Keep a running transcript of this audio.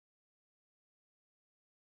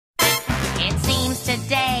news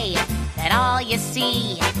today that all you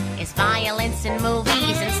see is violence in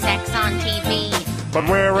movies and sex on TV. But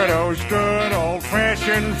where are those good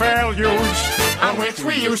old-fashioned values on which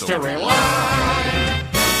we used to rely?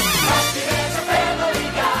 Rusty is a family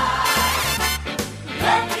guy.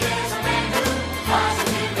 Lefty is a man who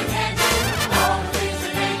positively can do all the things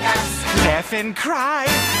that make us Laugh and cry.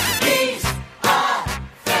 He's a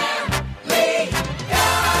family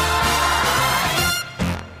guy.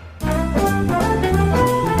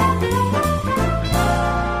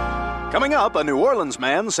 Coming up, a New Orleans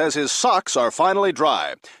man says his socks are finally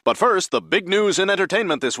dry. But first, the big news in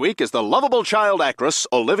entertainment this week is the lovable child actress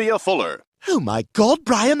Olivia Fuller. Oh my God,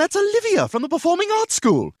 Brian, that's Olivia from the Performing Arts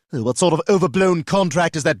School. What sort of overblown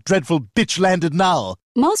contract is that dreadful bitch landed now?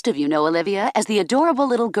 Most of you know Olivia as the adorable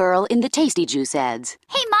little girl in the Tasty Juice ads.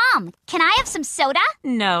 Hey, Mom, can I have some soda?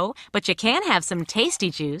 No, but you can have some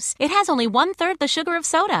Tasty Juice. It has only 1/3 the sugar of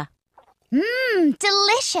soda.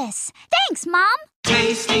 Delicious. Thanks, Mom.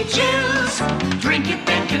 Tasty juice. Drink it,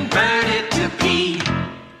 then convert it to pee.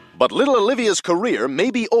 But little Olivia's career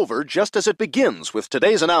may be over just as it begins with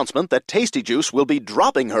today's announcement that Tasty Juice will be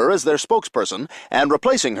dropping her as their spokesperson and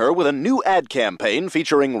replacing her with a new ad campaign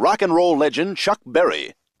featuring rock and roll legend Chuck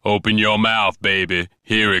Berry. Open your mouth, baby.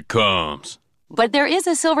 Here it comes. But there is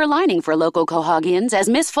a silver lining for local Quahoggians, as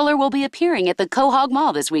Miss Fuller will be appearing at the Quahog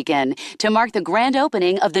Mall this weekend to mark the grand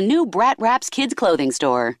opening of the new Brat Wraps kids clothing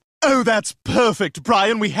store. Oh, that's perfect,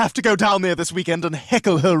 Brian. We have to go down there this weekend and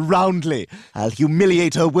heckle her roundly. I'll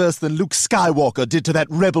humiliate her worse than Luke Skywalker did to that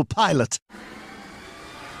rebel pilot.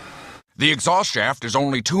 The exhaust shaft is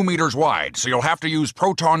only 2 meters wide, so you'll have to use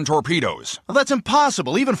proton torpedoes. Well, that's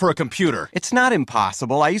impossible, even for a computer. It's not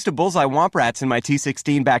impossible. I used to bullseye womp rats in my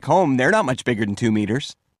T-16 back home. They're not much bigger than 2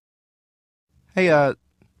 meters. Hey,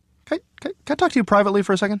 can I talk to you privately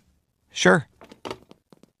for a second? Sure.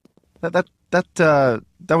 That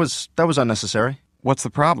was unnecessary. What's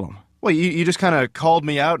the problem? Well, you just kind of called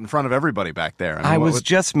me out in front of everybody back there. I was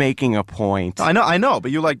just making a point. I know,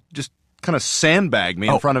 but you just kind of sandbagged me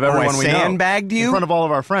in front of everyone we know. Sandbagged you? In front of all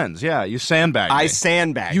of our friends, yeah. You sandbagged me. I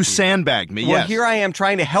sandbagged you. Sandbagged me, yes. Well, here I am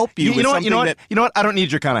trying to help you with something that... You know what? I don't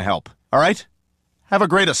need your kind of help, all right? Have a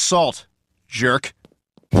great assault, jerk.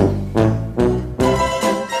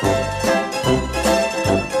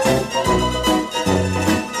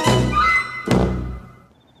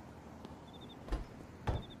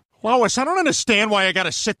 Lois, I don't understand why I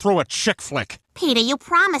gotta sit through a chick flick. Peter, you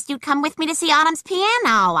promised you'd come with me to see Autumn's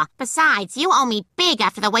piano. Besides, you owe me big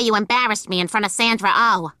after the way you embarrassed me in front of Sandra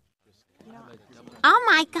Oh. Oh,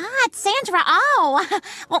 my God, Sandra Oh.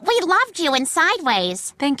 Well, we loved you in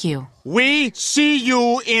Sideways. Thank you. We see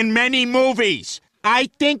you in many movies.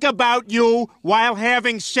 I think about you while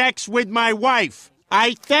having sex with my wife.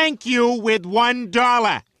 I thank you with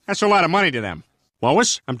 $1. That's a lot of money to them.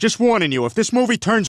 Lois, I'm just warning you, if this movie turns